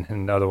can,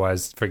 and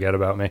otherwise forget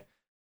about me.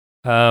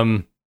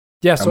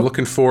 Yeah, so I'm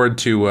looking forward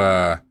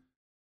to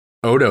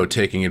Odo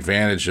taking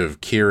advantage of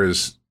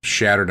Kira's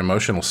shattered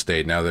emotional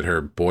state now that her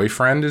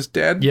boyfriend is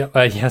dead. Yeah,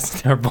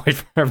 yes, her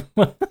boyfriend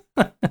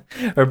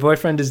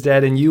is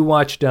dead, and you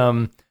watched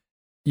in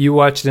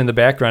the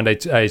background.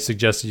 I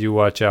suggested you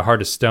watch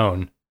Heart of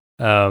Stone.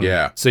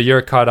 Yeah. So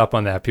you're caught up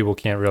on that. People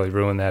can't really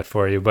ruin that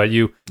for you, but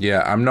you.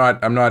 Yeah, I'm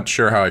not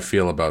sure how I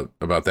feel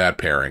about that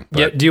pairing.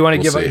 Yeah. Do you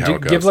want to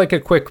give like a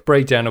quick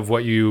breakdown of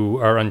what you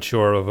are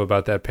unsure of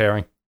about that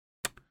pairing?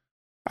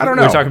 I don't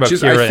know. We're talking about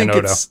Kira and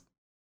Odo.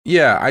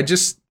 Yeah, I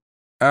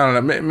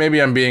don't know.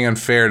 Maybe I'm being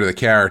unfair to the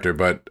character,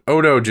 but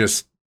Odo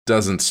just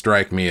doesn't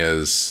strike me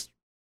as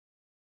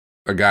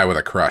a guy with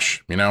a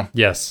crush. You know?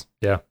 Yes.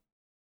 Yeah.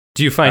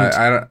 Do you find?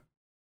 I don't.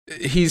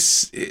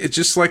 It's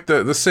just like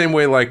the same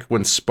way like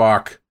when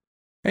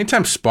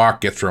anytime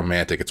Spock gets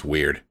romantic, it's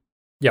weird.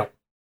 Yep.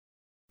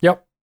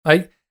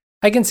 I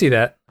can see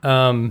that.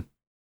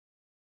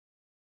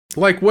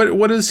 Like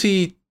what is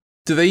he?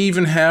 Do they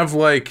even have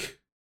like?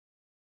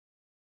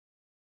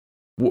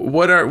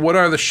 What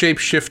are the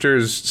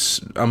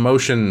shapeshifters'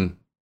 emotion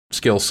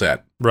skill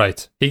set?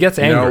 Right. He gets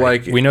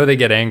angry. We know they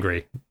get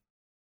angry.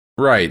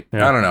 Right.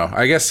 Yeah. I don't know.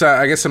 I guess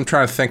I'm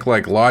trying to think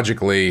like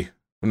logically.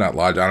 Not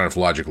I don't know if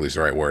logically is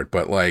the right word,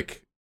 but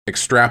like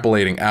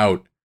extrapolating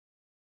out,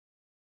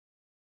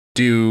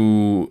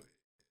 do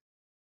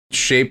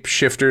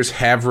shapeshifters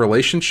have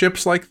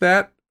relationships like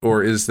that?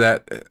 Or is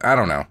that, I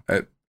don't know.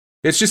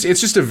 It's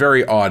just a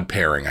very odd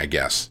pairing, I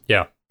guess.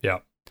 Yeah.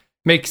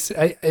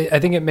 I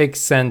think it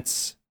makes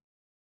sense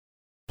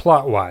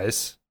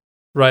plot-wise,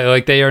 right?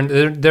 Like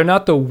they're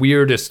not the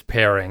weirdest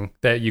pairing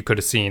that you could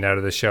have seen out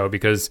of the show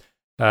because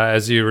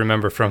as you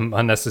remember from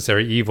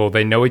Unnecessary Evil,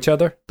 they know each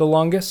other the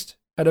longest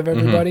out of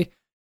everybody.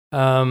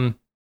 Mm-hmm.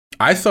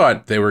 I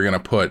thought they were going to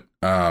put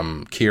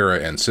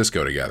Kira and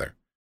Sisko together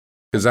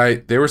because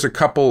I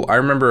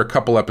remember a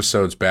couple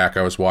episodes back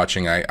I was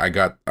watching.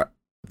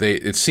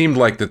 It seemed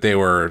like that they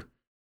were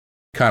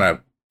kind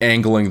of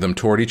angling them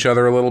toward each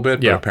other a little bit,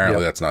 but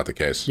apparently that's not the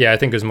case. Yeah, I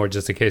think it was more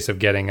just a case of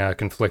getting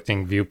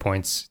conflicting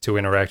viewpoints to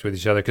interact with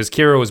each other because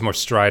Kira was more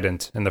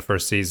strident in the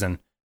first season,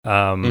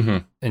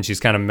 and she's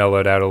kind of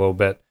mellowed out a little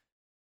bit.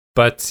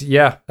 But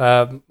yeah,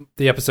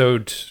 the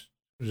episode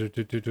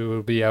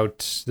will be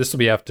out. This will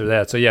be after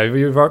that. So yeah,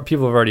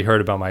 people have already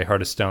heard about my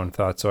Heart of Stone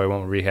thoughts, so I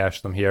won't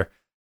rehash them here.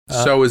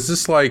 So is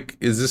this like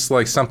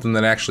something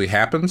that actually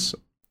happens?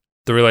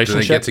 The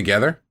relationship? Do they get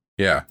together?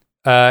 Yeah.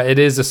 It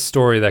is a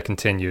story that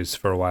continues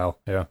for a while.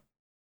 Yeah.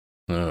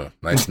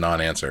 Nice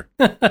non-answer.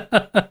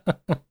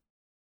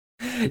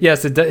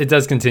 Yes, it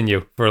does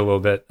continue for a little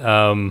bit.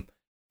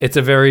 It's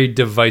a very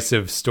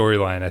divisive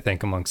storyline, I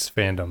think, amongst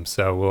fandom.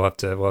 So we'll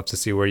have to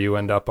see where you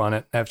end up on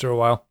it after a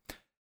while.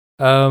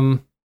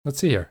 Let's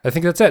see here. I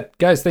think that's it.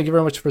 Guys, thank you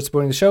very much for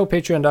supporting the show.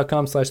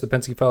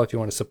 Patreon.com/ThePensky File if you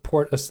want to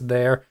support us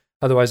there.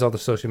 Otherwise, all the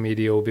social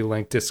media will be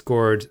linked.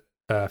 Discord,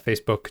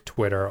 Facebook,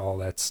 Twitter, all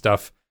that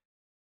stuff.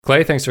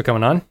 Clay, thanks for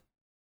coming on.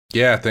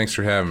 Yeah, thanks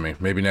for having me.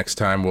 Maybe next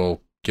time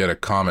we'll get a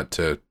comet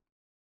to...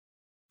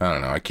 I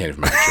don't know. I can't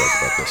even make a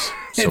joke about this.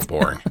 It's so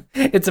boring.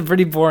 It's a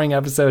pretty boring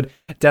episode.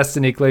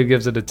 Destiny, Clay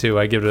gives it a 2.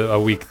 I give it a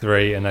week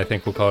 3, and I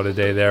think we'll call it a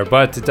day there.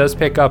 But it does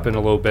pick up in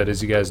a little bit,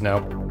 as you guys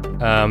know.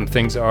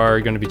 Things are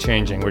going to be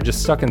changing. We're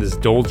just stuck in this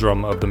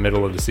doldrum of the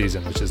middle of the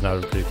season, which is not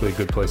a particularly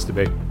good place to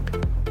be.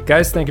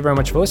 Guys, thank you very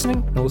much for listening,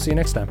 and we'll see you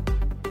next time.